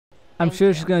I'm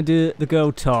sure she's gonna do the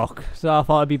girl talk, so I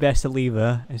thought it'd be best to leave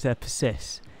her instead of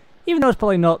persist. Even though it's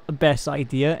probably not the best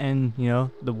idea in, you know,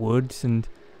 the woods and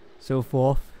so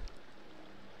forth.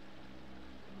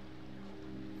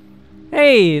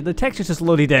 Hey, the texture just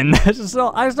loaded in. I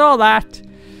saw that.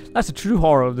 That's the true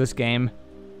horror of this game.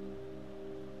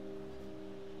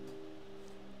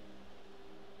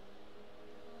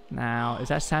 Now, is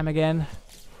that Sam again?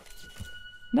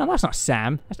 No, that's not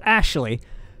Sam. That's Ashley.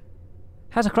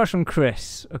 Has a crush on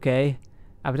Chris, okay.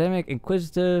 Academic,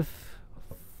 inquisitive,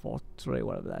 fortray,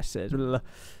 whatever that says.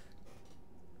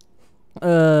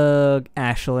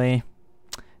 Ashley.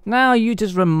 Now you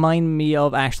just remind me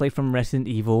of Ashley from Resident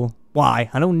Evil. Why?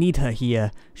 I don't need her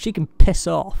here. She can piss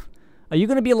off. Are you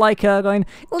gonna be like her going,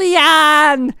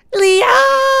 Leanne!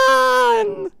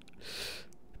 Leanne!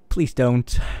 Please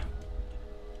don't.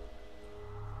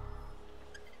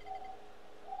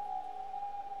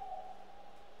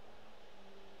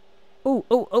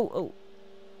 Oh.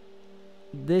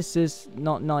 This is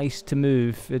not nice to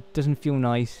move. It doesn't feel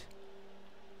nice.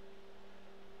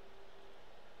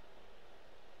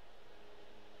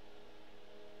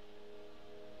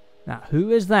 Now, who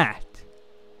is that?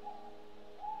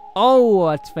 Oh,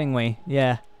 that's Fingway.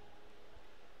 Yeah.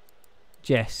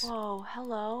 Jess. Whoa,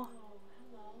 hello.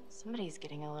 Somebody's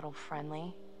getting a little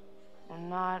friendly. And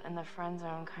not in the friend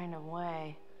zone kind of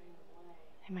way.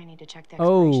 They might need to check the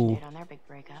expiration date on their big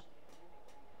breakup.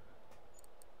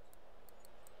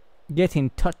 Getting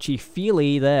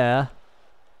touchy-feely there.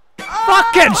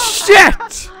 Fucking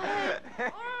shit!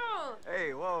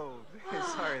 Hey, whoa.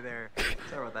 Sorry there.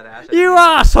 Sorry about that, Ash. You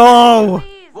asshole!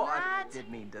 Well, I did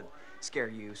mean to scare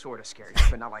you, sort of scare you,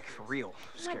 but not like for real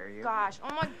scare you. Oh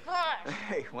my gosh!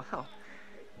 Hey, wow.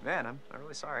 Man, I'm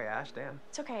really sorry, Ash. Damn.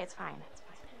 It's okay, it's fine. It's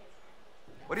fine.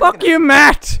 What are Fuck you,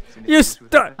 Matt! You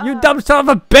dumb son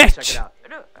of a Check it bitch! out.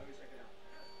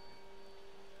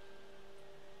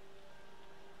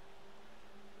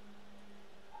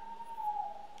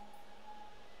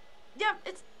 Yeah,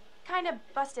 it's kind of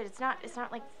busted. It's not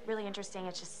like really interesting.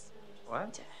 It's just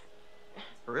What?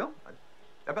 For real?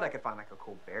 I bet I could find like a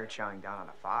cool bear chowing down on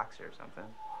a fox or something.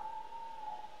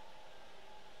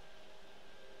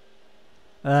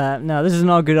 No, this is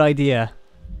not a good idea.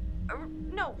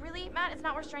 No, really, Matt, it's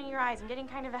not worth straining your eyes. I'm getting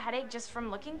kind of a headache just from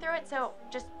looking through it, so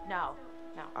just no.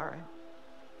 All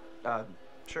right.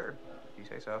 Sure. If you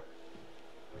say so.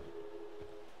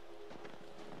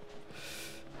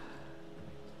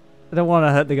 I don't want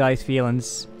to hurt the guy's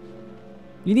feelings.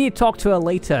 You need to talk to her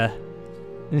later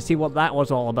and see what that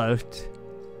was all about.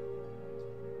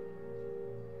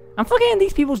 I'm forgetting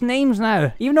these people's names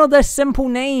now, even though they're simple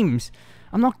names.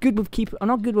 I'm not good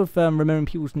with remembering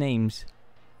people's names.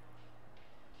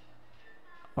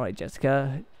 All right,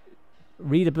 Jessica.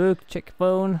 Read a book. Check your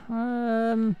phone.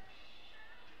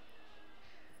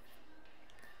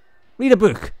 Read a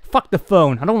book. Fuck the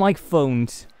phone. I don't like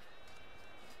phones.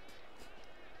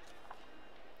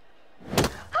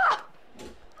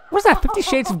 What's that? 50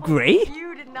 Shades of Grey?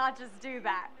 You did not just do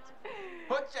that.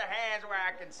 Put your hands where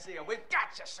I can see them. We've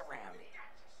got you surrounded.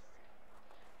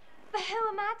 But who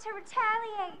am I to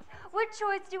retaliate? What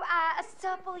choice do I, a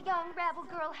supple young rebel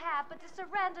girl, have but to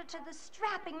surrender to the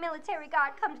strapping military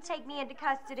guard come to take me into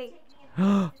custody?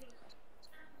 Grab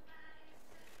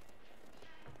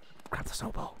the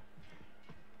snowball.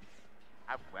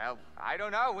 Well, I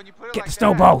don't know. When you put it Get like the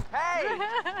snowball.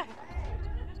 that. Hey!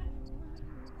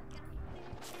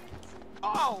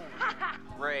 Oh!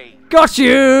 Great. Got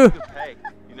you! Hey,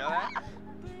 you know that?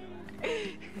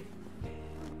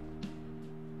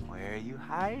 Where are you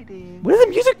hiding? Where's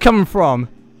the music coming from?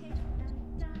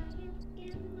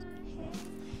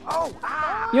 Oh!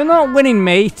 Ah! You're not winning,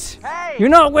 mate. Hey! You're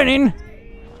not winning.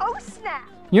 Oh, snap!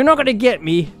 You're not gonna get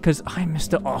me, because I'm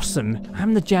Mr. Awesome.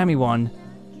 I'm the jammy one.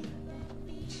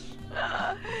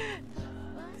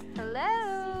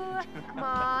 Hello? Come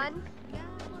on.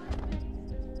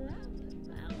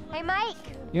 Hey, Mike.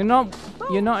 You're not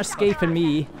escaping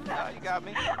me. Oh, you got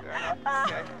me? Fair enough.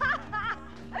 Okay.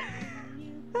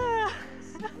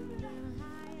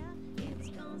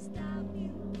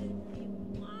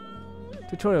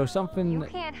 Tutorial, something. You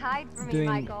can't hide from me, doing-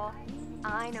 Michael.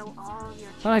 I know all your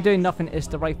When I'm doing nothing is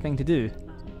the right thing to do.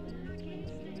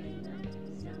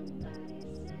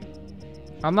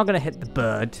 I'm not gonna hit the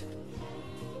bird.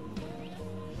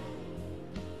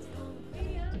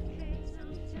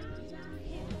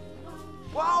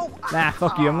 Whoa! Nah,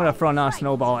 fuck you. I'm gonna throw another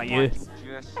snowball at you. Just...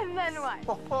 And then what?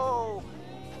 Oh,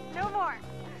 No more.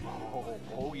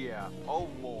 oh yeah. Oh,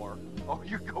 more. Oh,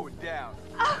 you're going down.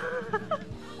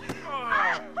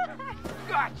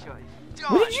 Gotcha.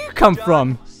 Where did you come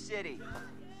from? City.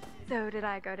 So did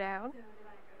I go down?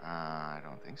 I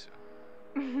don't think so.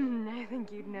 I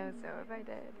think you'd know so if I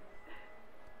did.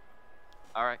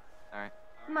 All right, all right.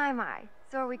 My.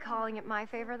 So are we calling it my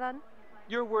favor then?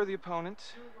 You're a worthy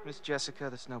opponent, Miss Jessica,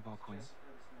 the Snowball Queen.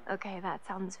 Okay, that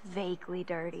sounds vaguely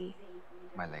dirty.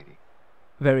 My lady.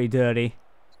 Very dirty.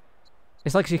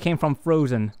 It's like she came from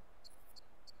Frozen.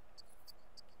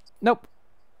 Nope.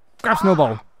 Grab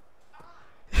Snowball.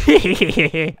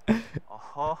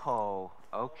 Oh,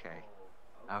 okay.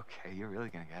 Okay, you're really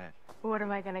gonna get it. What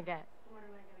am I gonna get?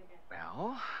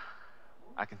 Well,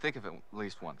 I can think of at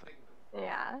least one thing.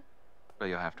 Yeah? But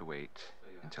you'll have to wait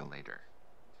until later.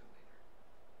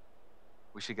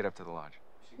 We should get up to the lodge.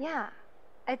 Yeah.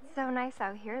 It's so nice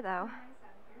out here, though.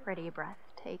 Pretty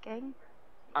breathtaking.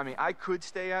 I mean, I could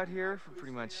stay out here for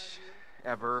pretty much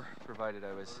ever, provided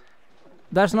I was...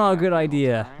 That's not a good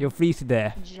idea. You'll freeze to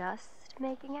death. Just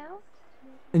making out?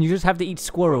 And you just have to eat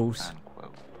squirrels.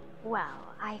 Unquote.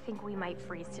 Well, I think we might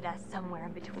freeze to death somewhere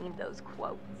in between those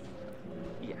quotes.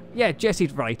 Yeah. Yeah,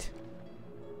 Jesse's right.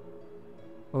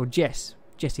 Or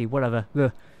Jesse, whatever.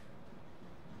 Ugh.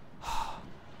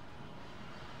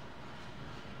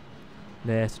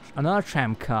 There's another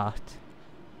tram cart.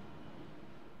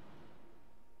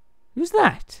 Who's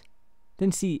that? I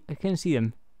can't see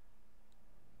him.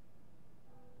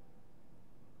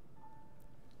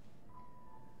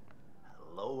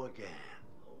 Hello again.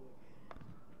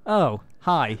 Oh,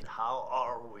 hi. How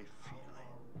are we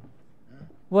feeling?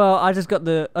 Well,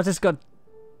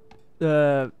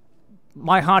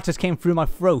 my heart just came through my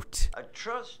throat. I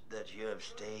trust that you have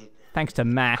stayed Thanks to in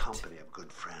the Matt. company of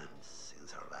good friends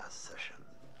since our last session.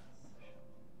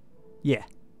 Yeah.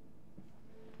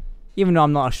 Even though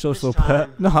I'm not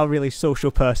not a really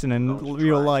social person in Don't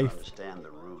real try to life. understand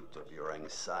the root of your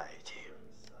anxiety.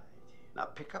 Now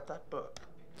pick up that book,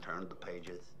 turn the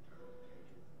pages.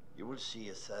 You will see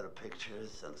a set of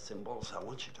pictures and symbols. I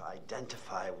want you to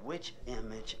identify which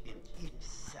image in each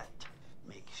set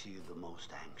makes you the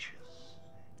most anxious.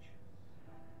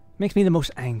 Makes me the most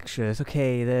anxious.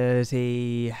 Okay, there's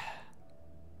a...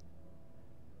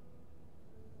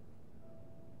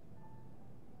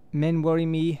 Men worry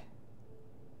me.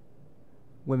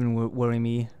 Women worry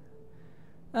me.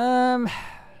 I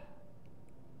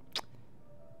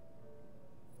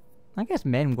guess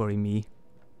men worry me.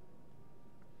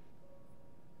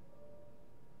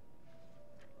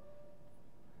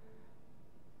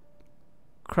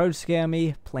 Crowds scare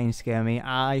me, planes scare me.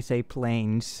 I say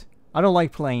planes. I don't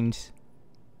like planes.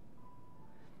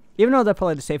 Even though they're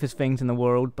probably the safest things in the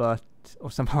world, but...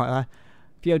 or something like that.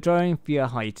 Fear drowning, fear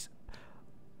heights.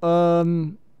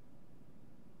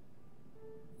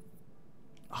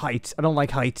 Heights. I don't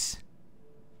like heights.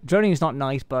 Drowning is not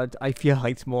nice, but I fear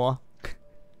heights more.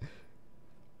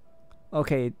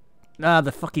 Okay.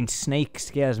 The fucking snake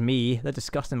scares me. They're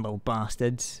disgusting little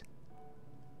bastards.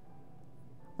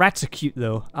 Rats are cute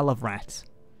though. I love rats.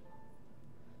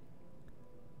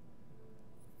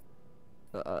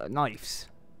 Knives.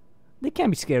 They can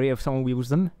be scary if someone wields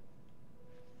them.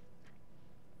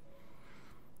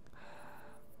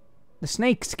 The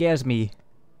snake scares me.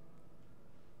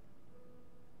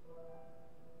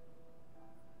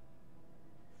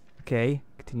 Okay,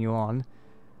 continue on.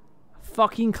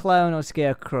 Fucking clown or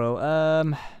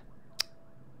scarecrow.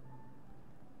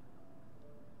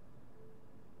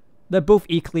 They're both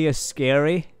equally as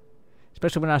scary.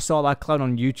 Especially when I saw that clown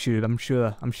on YouTube, I'm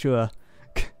sure.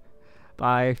 But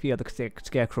I fear the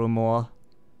scarecrow more.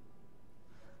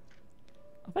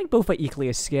 I think both are equally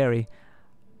as scary.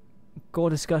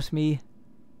 Gore disgusts me.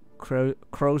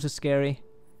 Crows are scary.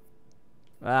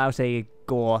 I'll say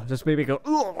gore. Just maybe go.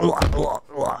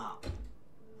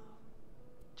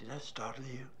 Did I startle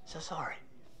you? So sorry.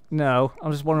 No,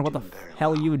 I'm just wondering what the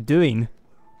hell you were doing.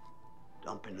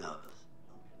 Don't be nervous.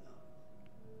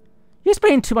 You're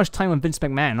spending too much time on Vince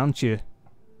McMahon, aren't you?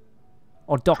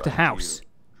 Or Dr. Try to House.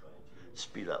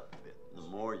 Speed up a bit. The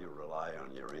more you rely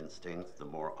on your instincts, the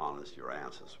more honest your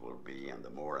answers will be, and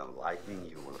the more enlightening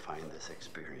you will find this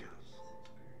experience.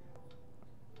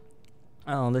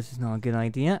 Oh, this is not a good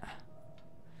idea.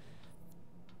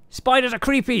 Spiders are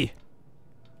creepy!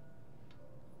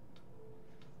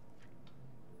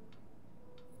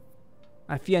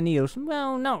 I fear needles.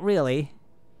 Well, not really.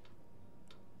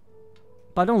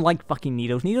 But I don't like fucking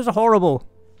needles. Needles are horrible.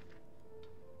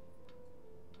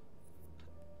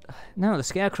 No, the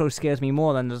scarecrow scares me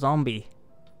more than the zombie.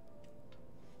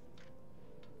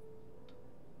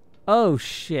 Oh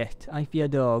shit, I fear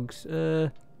dogs.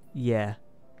 Yeah.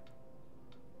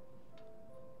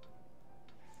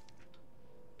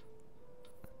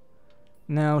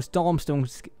 No, storms don't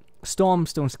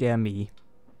scare me.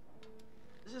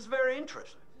 This is very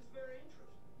interesting.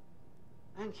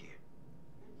 Thank you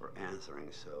for answering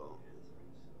so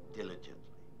diligently.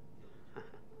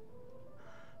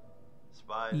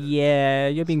 Spiders, Yeah,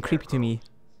 you're being creepy to me.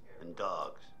 and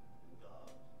dogs.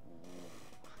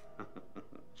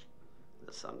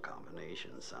 The sun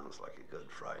combination sounds like a good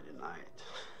Friday night.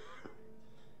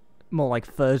 More like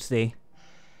Thursday.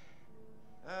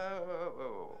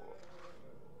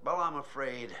 Well, I'm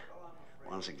afraid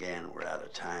once again we're out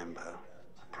of time, but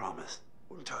I promise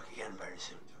we'll talk again very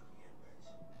soon.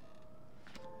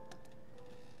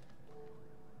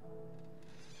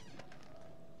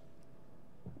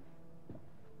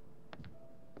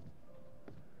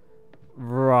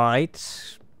 Right.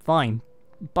 Fine.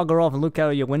 Bugger off and look out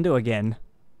your window again.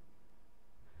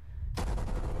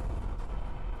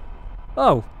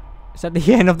 Oh. Is that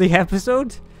the end of the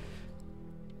episode?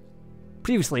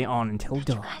 Previously on Until You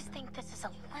Dawn. guys think this is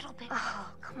a little bit... Oh,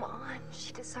 come on.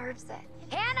 She deserves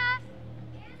it. Hannah!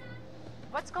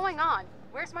 What's going on?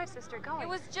 Where's my sister going? It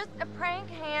was just a prank,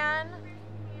 Han.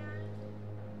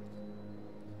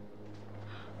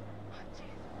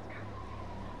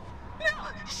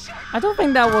 I don't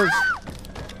think that was...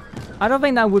 I don't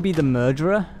think that would be the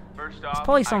murderer. First It's off,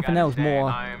 probably I something gotta else say, more.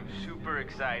 I am super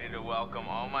excited to welcome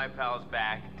all my pals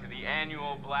back to the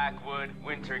annual Blackwood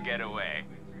Winter Getaway.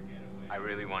 I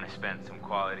really want to spend some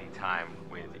quality time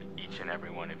with each and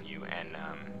every one of you and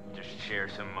just share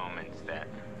some moments that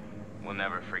we'll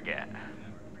never forget.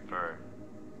 For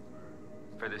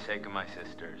the sake of my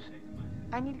sisters.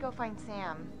 I need to go find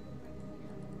Sam.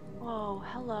 Whoa,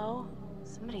 hello.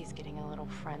 Somebody's getting a little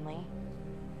friendly.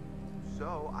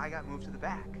 So I got moved to the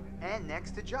back and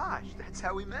next to Josh. That's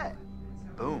how we met.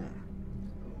 Boom.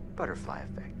 Butterfly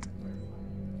effect.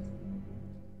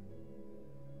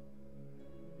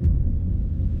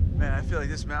 Man, I feel like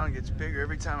this mountain gets bigger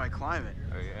every time I climb it.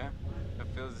 Oh yeah? That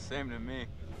feels the same to me.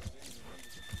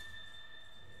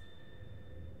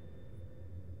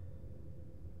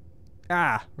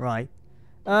 Ah, right.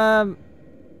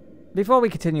 Before we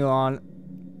continue on,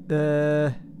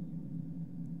 I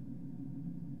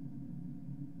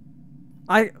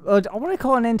want to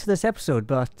call an end to this episode,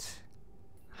 but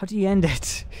how do you end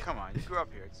it? Come on, you grew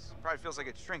up here. It probably feels like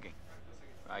it's shrinking.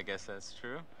 I guess that's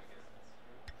true.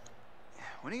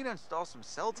 When are you gonna install some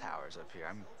cell towers up here?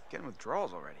 I'm getting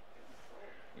withdrawals already.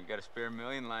 You got a spare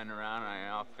million lying around, and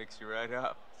I'll fix you right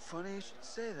up. Funny you should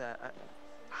say that.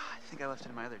 I think I left it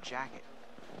in my other jacket.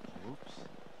 Oops.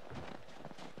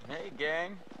 Hey,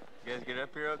 gang. You guys get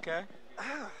up here okay?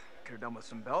 Could have done with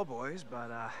some bellboys,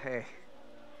 but hey,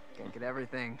 can't get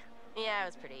everything. Yeah, it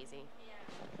was pretty easy.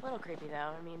 A little creepy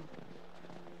though. I mean,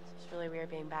 it's just really weird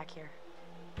being back here.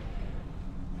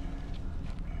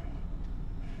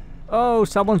 Oh,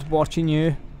 someone's watching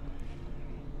you.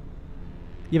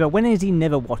 Yeah, but when is he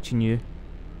never watching you?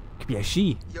 Could be a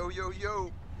she. Yo, yo, yo.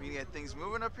 We gonna get things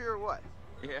moving up here or what?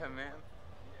 Yeah, man.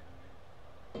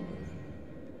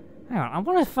 Hang on, I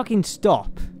want to fucking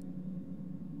stop.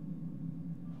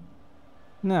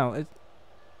 No, it...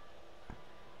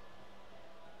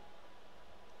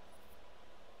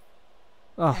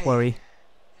 Oh, Hey. worry.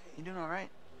 You doing all right?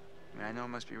 I mean, I know it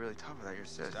must be really tough without your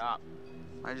sis. Stop.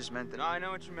 I just meant that. No, I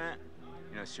know what you meant.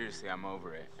 You know, seriously, I'm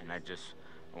over it. And I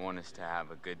want us to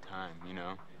have a good time, you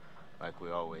know? Like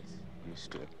we always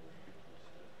used to.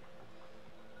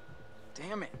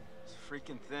 Damn it. This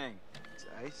freaking thing. It's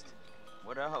iced.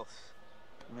 What else?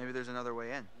 Maybe there's another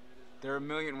way in. There are a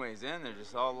million ways in. They're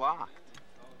just all locked.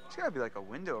 There's gotta be like a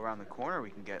window around the corner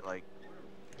we can get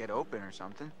open or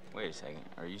something. Wait a second.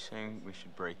 Are you saying we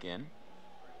should break in?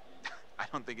 I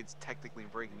don't think it's technically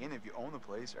breaking in if you own the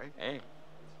place, right? Hey,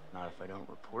 not if I don't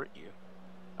report you.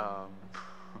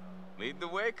 Lead the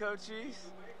way, coachies.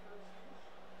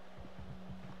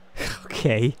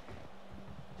 Okay.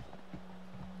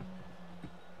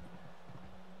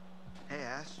 Hey,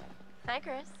 Ash. Hi,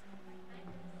 Chris.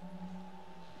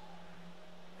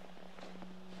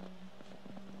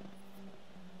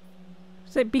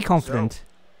 Say, be confident.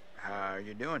 How are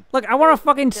you doing? Look, I want to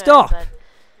fucking Good, stop. but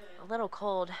a little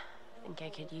cold. I think I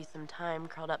could use some time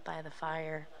curled up by the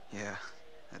fire. Yeah,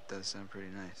 that does sound pretty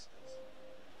nice.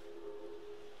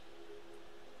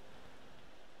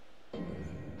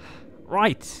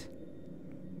 Right.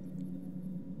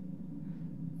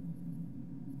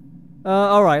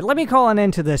 Alright, let me call an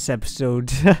end to this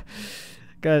episode.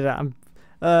 Cause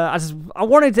I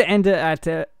wanted to end it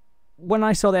at when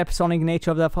I saw the episodic nature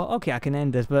of that, I thought, okay, I can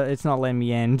end this, but it's not letting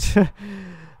me end.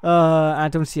 I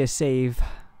don't see a save.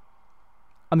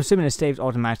 I'm assuming it saves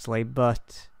automatically,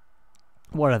 but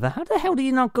whatever. How the hell do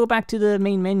you not go back to the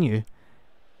main menu?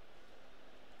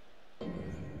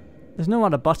 There's no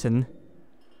other button.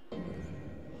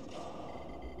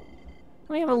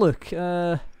 Let me have a look.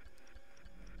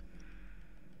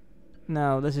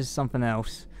 No, this is something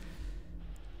else.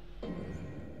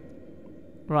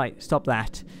 Right, stop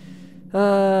that.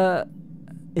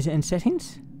 Is it in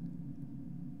settings?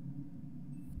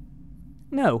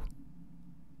 No.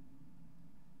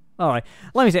 Alright,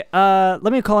 let me see. Let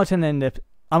me call it an end.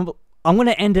 I'm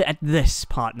gonna end it at this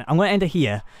part. I'm gonna end it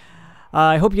here.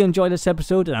 I hope you enjoyed this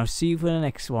episode, and I'll see you for the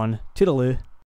next one. Toodaloo.